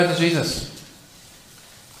To Jesus.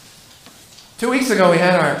 2 weeks ago we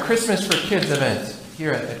had our Christmas for Kids event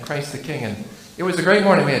here at Christ the King, and it was a great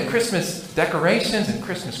morning. We had Christmas decorations and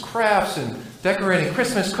Christmas crafts and decorating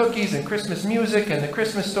Christmas cookies and Christmas music and the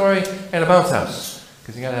Christmas story and a bounce house,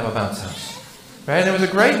 because you got to have a bounce house, right? And it was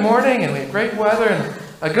a great morning, and we had great weather, and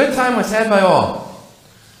a good time was had by all.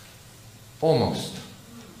 Almost.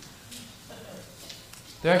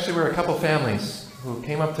 There actually were a couple families who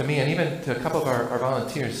came up to me, and even to a couple of our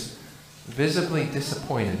volunteers, visibly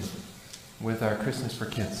disappointed with our Christmas for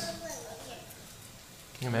Kids.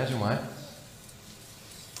 Can you imagine why?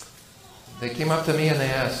 They came up to me and they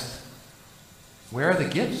asked, "Where are the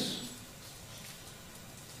gifts?"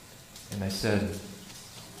 And I said,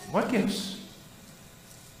 "What gifts?"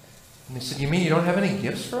 And they said, "You mean you don't have any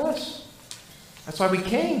gifts for us? That's why we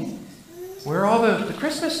came. Where are all the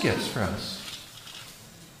Christmas gifts for us?"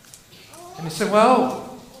 And he said,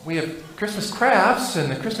 "Well, we have Christmas crafts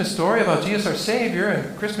and the Christmas story about Jesus our Savior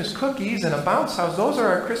and Christmas cookies and a bounce house. Those are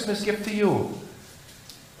our Christmas gift to you."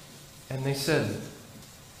 And they said,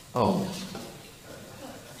 "Oh."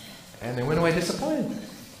 And they went away disappointed.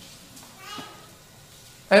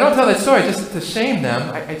 I don't tell that story just to shame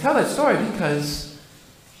them. I tell that story because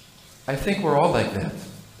I think we're all like that.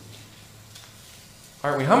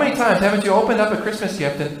 Aren't we? How many times haven't you opened up a Christmas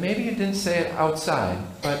gift and maybe you didn't say it outside,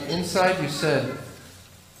 but inside you said,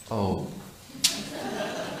 "Oh."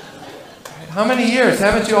 How many years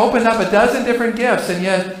haven't you opened up a dozen different gifts and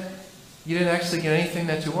yet you didn't actually get anything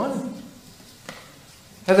that you wanted?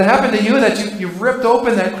 Has it happened to you that you've ripped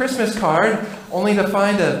open that Christmas card only to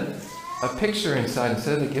find a picture inside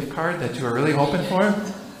instead of the gift card that you were really hoping for?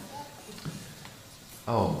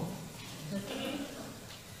 Oh.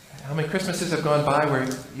 How many Christmases have gone by where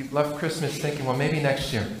you've left Christmas thinking, well, maybe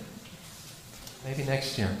next year. Maybe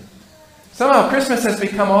next year. Somehow Christmas has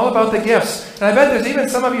become all about the gifts. And I bet there's even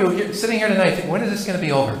some of you here, sitting here tonight thinking, when is this going to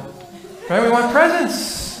be over? Right? We want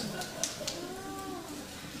presents.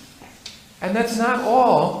 And that's not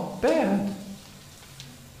all bad.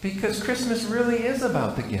 Because Christmas really is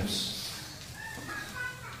about the gifts.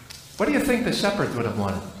 What do you think the shepherds would have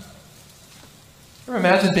wanted? Ever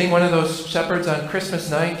imagine being one of those shepherds on Christmas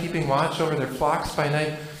night, keeping watch over their flocks by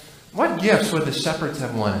night? What gifts would the shepherds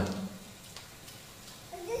have wanted?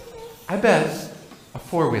 I bet a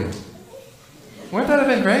four-wheeler. Wouldn't that have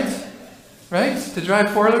been great? Right? To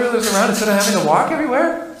drive four-wheelers around instead of having to walk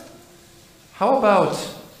everywhere? How about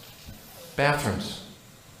bathrooms?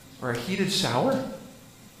 Or a heated shower?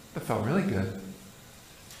 That felt really good.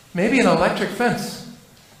 Maybe an electric fence.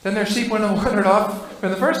 Then their sheep wouldn't have wandered off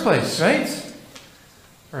in the first place, right?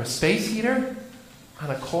 Or a space heater on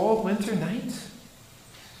a cold winter night?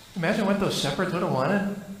 Imagine what those shepherds would have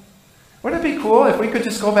wanted. Wouldn't it be cool if we could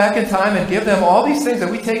just go back in time and give them all these things that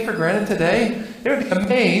we take for granted today? They would be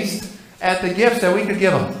amazed at the gifts that we could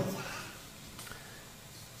give them.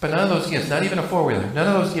 But none of those gifts, not even a four-wheeler, none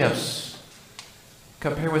of those gifts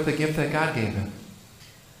compare with the gift that God gave them.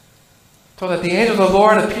 Told that the angel of the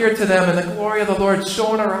Lord appeared to them and the glory of the Lord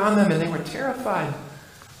shone around them and they were terrified.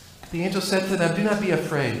 The angel said to them, "Do not be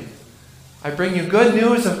afraid. I bring you good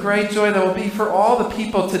news of great joy that will be for all the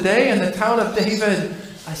people. Today in the town of David,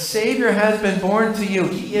 a Savior has been born to you.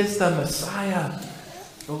 He is the Messiah,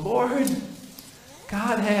 the Lord."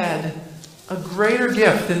 God had a greater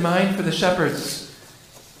gift in mind for the shepherds.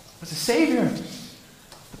 It was a Savior.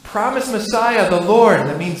 The promised Messiah, the Lord,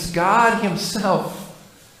 that means God Himself.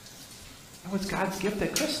 That was God's gift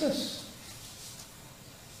at Christmas.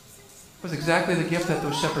 It was exactly the gift that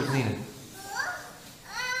those shepherds needed.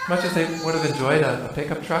 As much as they would have enjoyed a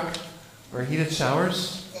pickup truck or heated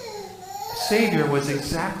showers, the Savior was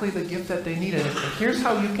exactly the gift that they needed. And here's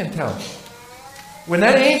how you can tell. When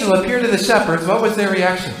that angel appeared to the shepherds, what was their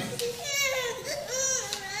reaction?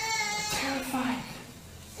 Terrified.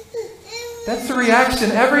 That's the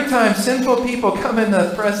reaction every time sinful people come in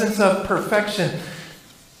the presence of perfection.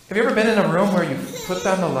 Have you ever been in a room where you flipped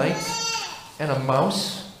on the light and a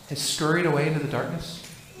mouse has scurried away into the darkness?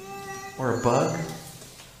 Or a bug?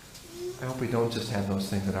 I hope we don't just have those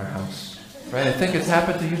things at our house. Right? I think it's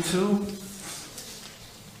happened to you too.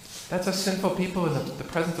 That's us sinful people in the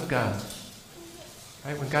presence of God.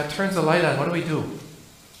 Right? When God turns the light on, what do?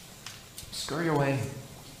 Scurry away.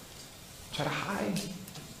 Try to hide.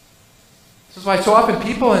 This is why so often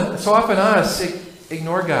people and so often us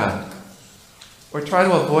ignore God. Or try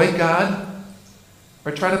to avoid God.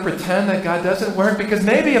 Or try to pretend that God doesn't work, because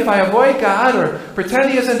maybe if I avoid God or pretend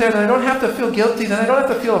He isn't there, then I don't have to feel guilty, then I don't have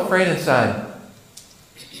to feel afraid inside.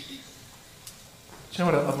 Do you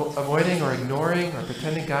know what? Avoiding or ignoring or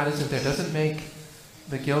pretending God isn't there doesn't make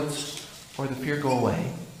the guilt or the fear go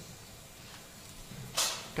away.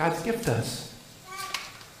 God's gift does.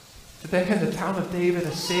 Today in the town of David,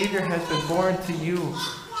 a Savior has been born to you.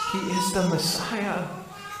 He is the Messiah,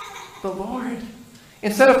 the Lord.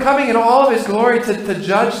 Instead of coming in all of his glory to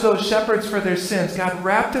judge those shepherds for their sins, God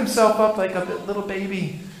wrapped himself up like a little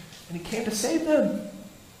baby, and he came to save them.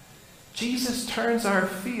 Jesus turns our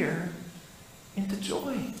fear into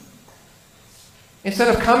joy.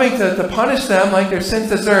 Instead of coming to punish them like their sins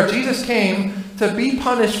deserve, Jesus came to be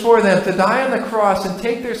punished for them, to die on the cross and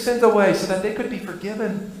take their sins away so that they could be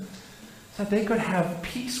forgiven, so that they could have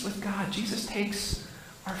peace with God. Jesus takes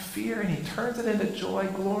our fear and he turns it into joy.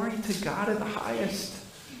 Glory to God in the highest,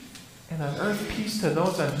 and on earth peace to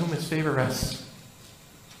those on whom his favor rests.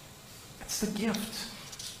 That's the gift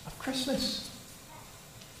of Christmas.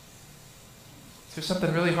 There's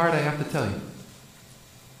something really hard I have to tell you,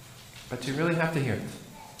 but you really have to hear it.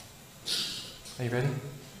 Are you ready?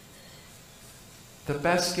 The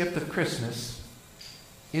best gift of Christmas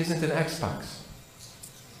isn't an Xbox.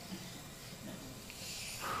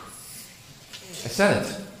 I said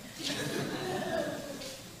it.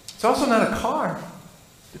 It's also not a car.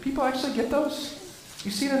 Do people actually get those?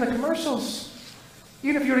 You see it in the commercials.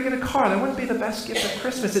 Even if you were to get a car, that wouldn't be the best gift of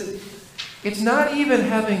Christmas. It's not even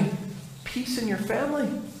having peace in your family.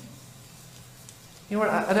 You know what?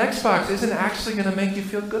 An Xbox isn't actually going to make you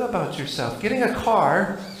feel good about yourself. Getting a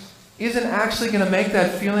car isn't actually going to make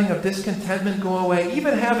that feeling of discontentment go away.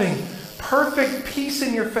 Even having perfect peace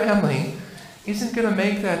in your family isn't going to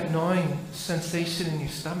make that gnawing sensation in your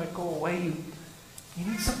stomach go away. You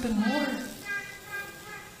need something more.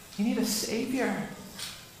 You need a Savior.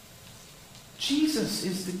 Jesus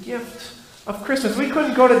is the gift of Christmas. We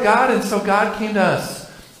couldn't go to God, and so God came to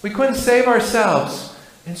us. We couldn't save ourselves,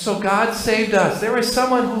 and so God saved us. There is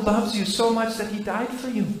someone who loves you so much that he died for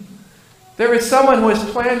you. There is someone who has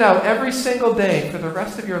planned out every single day for the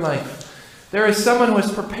rest of your life. There is someone who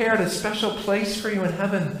has prepared a special place for you in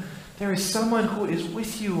heaven. There is someone who is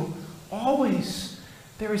with you always.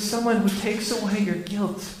 There is someone who takes away your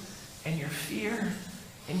guilt and your fear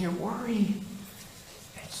and your worry.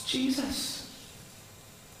 It's Jesus.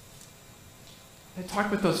 I talk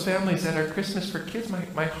with those families at our Christmas for Kids.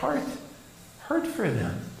 My heart hurt for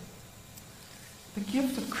them. The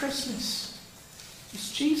gift of Christmas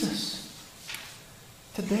is Jesus.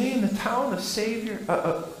 Today in the town of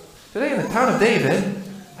David,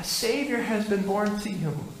 a Savior has been born to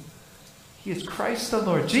you. He is Christ the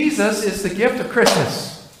Lord. Jesus is the gift of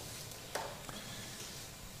Christmas.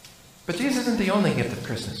 But Jesus isn't the only gift of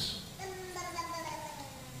Christmas.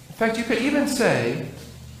 In fact, you could even say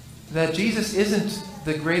that Jesus isn't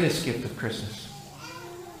the greatest gift of Christmas.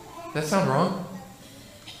 Does that sound wrong?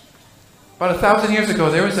 About 1,000 years ago,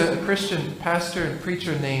 there was a Christian pastor and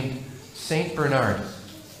preacher named Saint Bernard.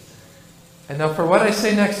 And now for what I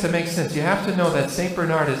say next to make sense, you have to know that Saint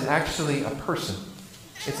Bernard is actually a person.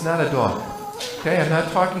 It's not a dog. Okay, I'm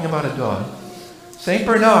not talking about a dog. Saint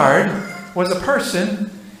Bernard was a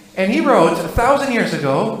person, and he wrote 1,000 years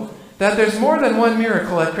ago that there's more than one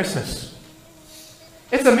miracle at Christmas.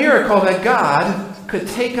 It's a miracle that God could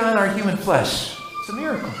take on our human flesh. It's a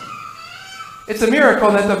miracle. It's a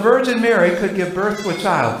miracle that the Virgin Mary could give birth to a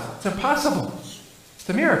child. It's impossible. It's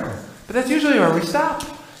a miracle. But that's usually where we stop.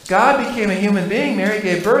 God became a human being. Mary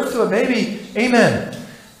gave birth to a baby. Amen.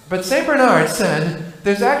 But St. Bernard said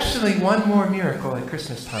there's actually one more miracle at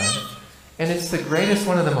Christmas time, and it's the greatest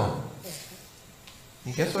one of them all.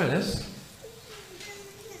 You guess what it is?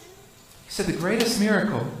 He said the greatest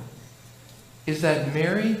miracle is that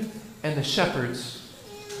Mary and the shepherds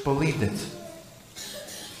believed it.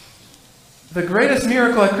 The greatest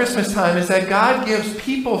miracle at Christmas time is that God gives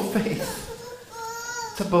people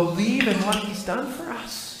faith to believe in what he's done for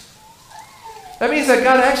us. That means that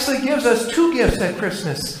God actually gives us two gifts at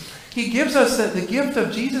Christmas. He gives us the gift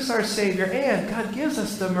of Jesus our Savior, and God gives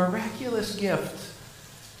us the miraculous gift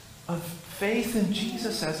of faith in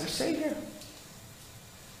Jesus as our Savior.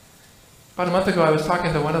 About a month ago, I was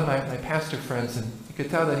talking to one of my pastor friends, and you could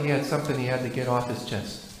tell that he had something he had to get off his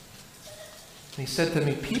chest. And he said to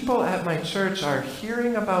me, people at my church are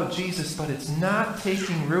hearing about Jesus, but it's not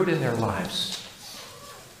taking root in their lives.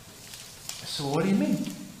 I said, well, what do you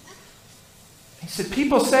mean? He said,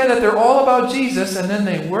 people say that they're all about Jesus, and then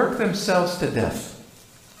they work themselves to death.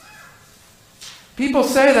 People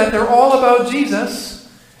say that they're all about Jesus,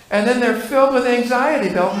 and then they're filled with anxiety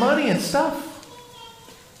about money and stuff.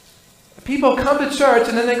 People come to church,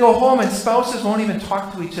 and then they go home, and spouses won't even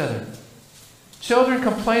talk to each other. Children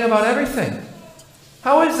complain about everything.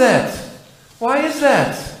 How is that? Why is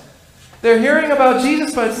that? They're hearing about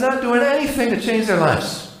Jesus, but it's not doing anything to change their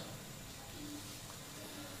lives.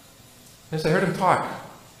 As I heard him talk,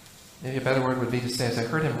 maybe a better word would be to say, as I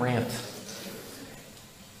heard him rant,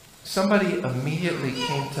 somebody immediately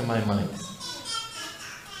came to my mind.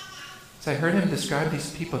 As I heard him describe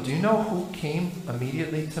these people, do you know who came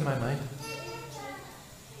immediately to my mind?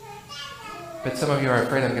 But some of you are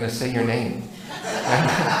afraid I'm going to say your name.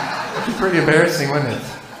 It'd be pretty embarrassing, wouldn't it?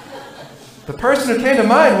 The person who came to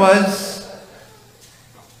mind was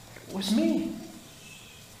me.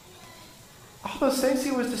 All those things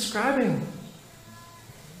he was describing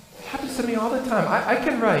happens to me all the time. I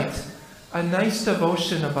can write a nice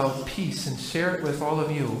devotion about peace and share it with all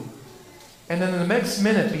of you, and then in the next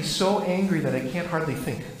minute be so angry that I can't hardly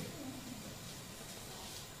think.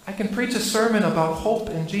 I can preach a sermon about hope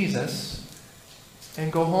in Jesus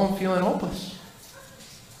and go home feeling hopeless.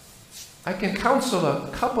 I can counsel a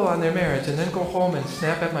couple on their marriage and then go home and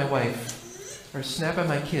snap at my wife or snap at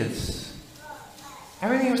my kids.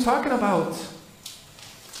 Everything he was talking about,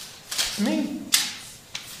 it's me.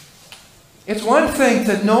 It's one thing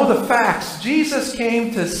to know the facts. Jesus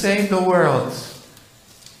came to save the world.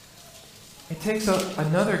 It takes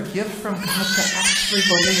another gift from God to actually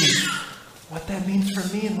believe what that means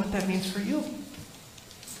for me and what that means for you.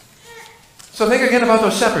 So think again about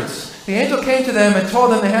those shepherds. The angel came to them and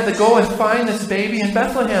told them they had to go and find this baby in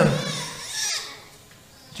Bethlehem.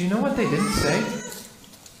 Do you know what they didn't say?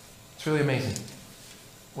 It's really amazing.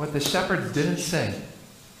 What the shepherds didn't say.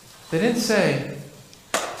 They didn't say,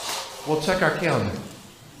 we'll check our calendar.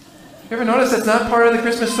 You ever notice that's not part of the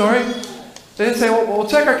Christmas story? They didn't say, well, we'll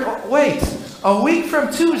check our... Wait, a week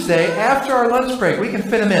from Tuesday after our lunch break, we can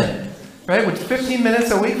fit them in. Right? Would 15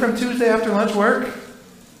 minutes a week from Tuesday after lunch work?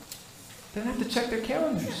 They didn't have to check their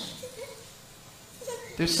calendars.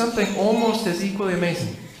 There's something almost as equally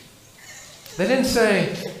amazing. They didn't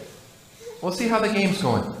say, we'll see how the game's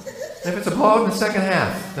going. And if it's a blowout in the second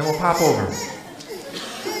half, then we'll pop over.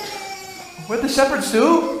 What did the shepherds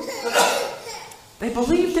do? They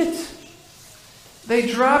believed it. They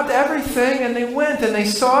dropped everything and they went and they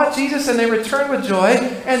saw Jesus and they returned with joy,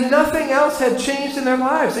 and nothing else had changed in their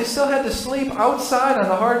lives. They still had to sleep outside on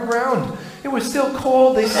the hard ground. It was still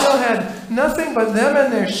cold. They still had nothing but them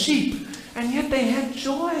and their sheep. And yet they had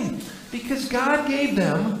joy because God gave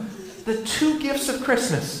them the two gifts of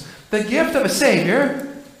Christmas. The gift of a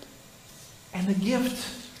Savior and the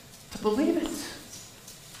gift to believe it.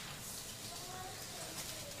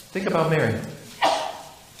 Think about Mary.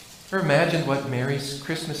 Ever imagined what Mary's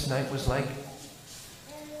Christmas night was like?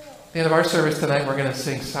 At the end of our service tonight, we're going to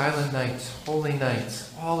sing Silent Night, Holy Night.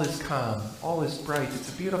 All is calm, all is bright.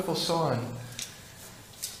 It's a beautiful song.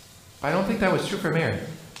 But I don't think that was true for Mary.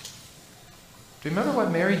 Do you remember what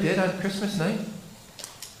Mary did on Christmas night?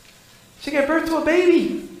 She gave birth to a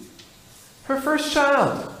baby. Her first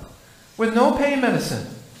child. With no pain medicine.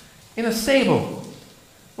 In a stable.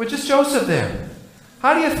 With just Joseph there.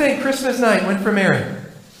 How do you think Christmas night went for Mary? It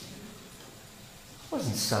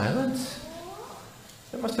wasn't silent.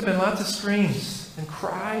 There must have been lots of screams and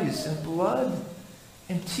cries and blood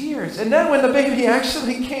and tears. And then when the baby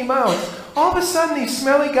actually came out, all of a sudden these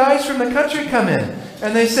smelly guys from the country come in.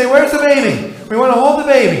 And they say, where's the baby? We want to hold the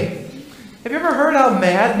baby. Have you ever heard how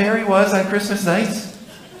mad Mary was on Christmas night?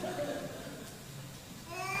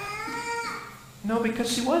 No,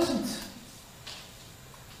 because she wasn't.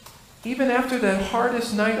 Even after the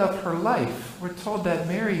hardest night of her life, we're told that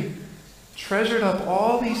Mary treasured up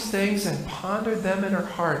all these things and pondered them in her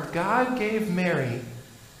heart. God gave Mary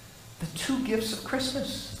the two gifts of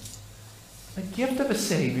Christmas. The gift of a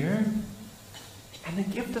Savior and the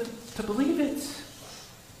gift to believe it.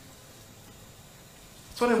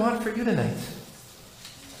 That's what I want for you tonight.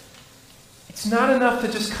 It's not enough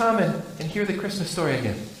to just come and hear the Christmas story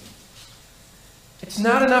again. It's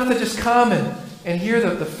not enough to just come and hear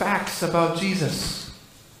the facts about Jesus.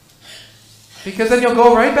 Because then you'll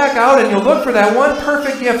go right back out and you'll look for that one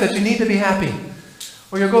perfect gift that you need to be happy.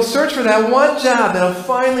 Or you'll go search for that one job that'll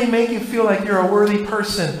finally make you feel like you're a worthy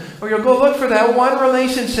person. Or you'll go look for that one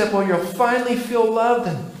relationship where you'll finally feel loved.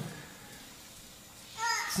 And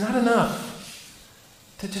it's not enough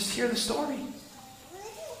to just hear the story.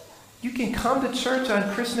 You can come to church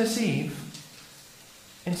on Christmas Eve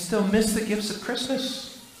and still miss the gifts of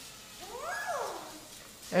Christmas.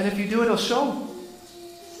 And if you do, it'll show.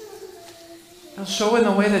 It'll show in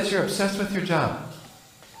the way that you're obsessed with your job.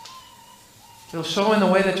 It'll show in the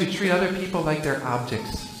way that you treat other people like they're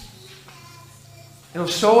objects. It'll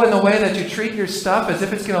show in the way that you treat your stuff as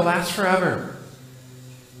if it's going to last forever.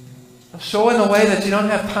 It'll show in the way that you don't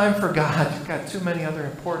have time for God. You've got too many other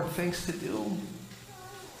important things to do.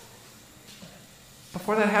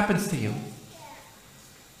 Before that happens to you,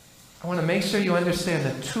 I want to make sure you understand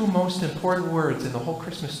the two most important words in the whole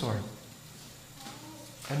Christmas story.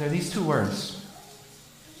 And they're these two words.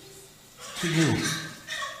 To you.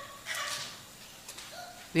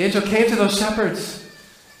 The angel came to those shepherds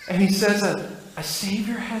and he says, a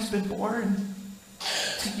Savior has been born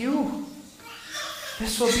to you.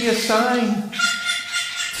 This will be a sign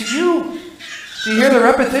to you. Do you hear the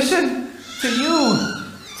repetition? To you.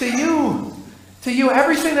 To you. To you.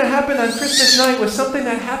 Everything that happened on Christmas night was something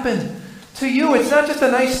that happened to you. It's not just a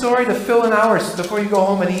nice story to fill in hours before you go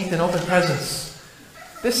home and eat and open presents.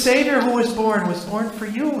 This Savior who was born for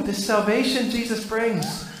you. This salvation Jesus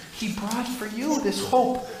brings, he brought for you. This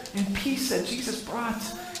hope and peace that Jesus brought,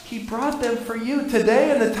 he brought them for you.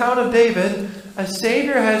 Today in the town of David, a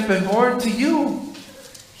Savior has been born to you.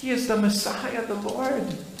 He is the Messiah, the Lord.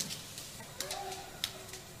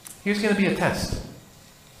 Here's going to be a test.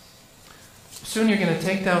 Soon you're going to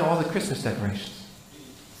take down all the Christmas decorations.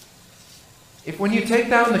 If when you take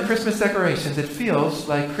down the Christmas decorations, it feels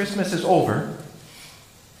like Christmas is over,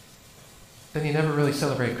 then you never really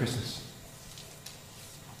celebrate Christmas.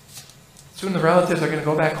 Soon the relatives are going to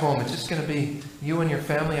go back home. It's just going to be you and your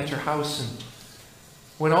family at your house. And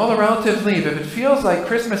when all the relatives leave, if it feels like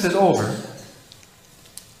Christmas is over,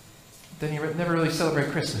 then you never really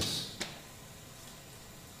celebrate Christmas.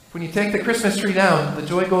 When you take the Christmas tree down, the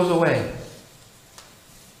joy goes away.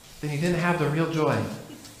 Then you didn't have the real joy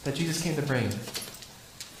that Jesus came to bring.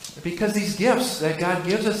 Because these gifts that God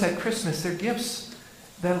gives us at Christmas, they're gifts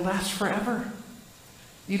that last forever.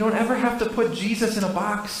 You don't ever have to put Jesus in a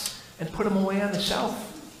box and put him away on the shelf.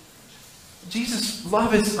 Jesus'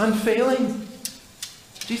 love is unfailing.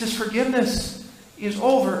 Jesus' forgiveness is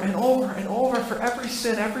over and over and over for every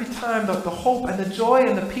sin, every time. The hope and the joy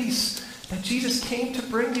and the peace that Jesus came to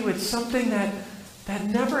bring you, it's something that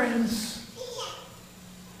never ends.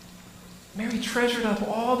 Mary treasured up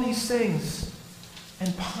all these things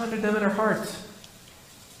and pondered them in her heart.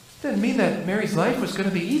 Didn't mean that Mary's life was going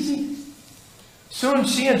to be easy. Soon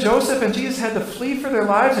she and Joseph and Jesus had to flee for their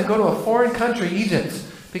lives and go to a foreign country, Egypt,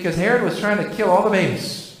 because Herod was trying to kill all the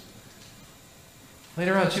babies.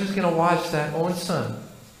 Later on, she was going to watch that own son,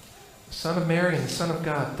 the Son of Mary and the Son of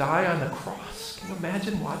God, die on the cross. Can you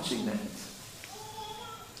imagine watching that?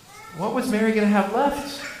 What was Mary going to have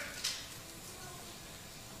left?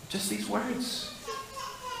 Just these words.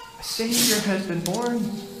 A Savior has been born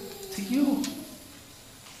to you.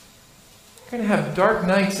 You're going to have dark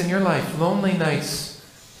nights in your life, lonely nights,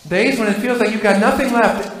 days when it feels like you've got nothing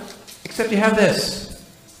left except you have this.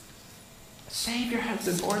 A Savior has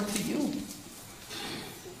been born to you.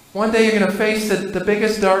 One day you're going to face the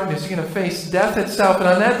biggest darkness. You're going to face death itself. And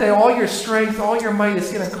on that day, all your strength, all your might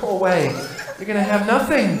is going to go away. You're going to have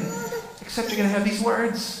nothing except you're going to have these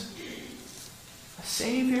words. A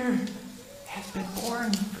Savior has been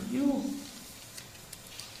born for you.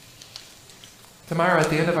 Tomorrow at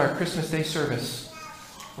the end of our Christmas Day service,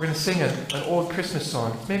 we're going to sing an old Christmas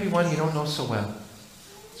song. It's maybe one you don't know so well.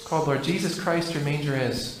 It's called Lord Jesus Christ, Your Manger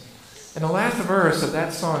Is. And the last verse of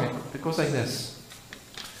that song, it goes like this.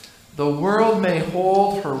 The world may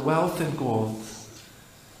hold her wealth and gold,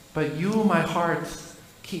 but you, my heart,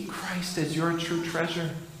 keep Christ as your true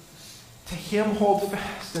treasure. To him hold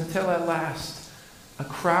fast until at last a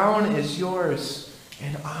crown is yours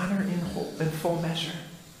and honor in full measure.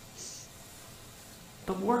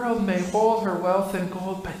 The world may hold her wealth and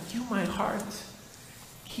gold, but you, my heart,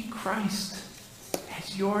 keep Christ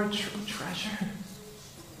as your true treasure.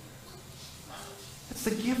 It's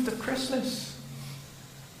the gift of Christmas.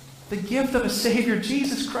 The gift of a Savior,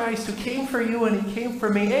 Jesus Christ, who came for you and he came for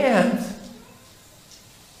me, and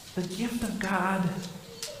the gift of God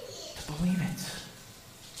to believe it.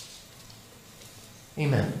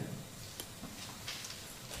 Amen.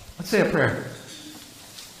 Let's say a prayer.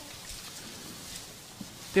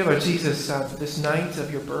 Dear Lord Jesus, this night of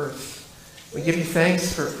your birth, we give you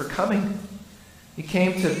thanks for coming. You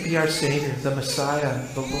came to be our Savior, the Messiah,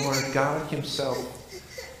 the Lord, God himself.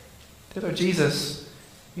 Dear Lord Jesus,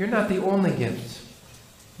 you're not the only gift.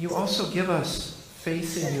 You also give us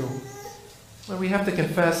faith in you. Lord, we have to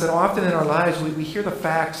confess that often in our lives we hear the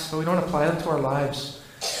facts, but we don't apply them to our lives.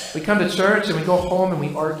 We come to church and we go home and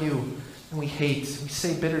we argue and we hate. We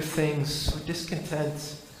say bitter things. We're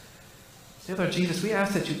discontent. Dear Lord Jesus, we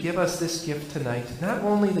ask that you give us this gift tonight. Not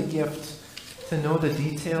only the gift to know the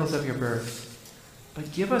details of your birth,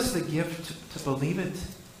 but give us the gift to believe it.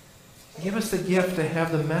 Give us the gift to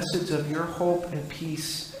have the message of your hope and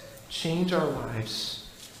peace change our lives.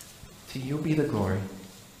 To you be the glory.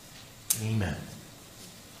 Amen.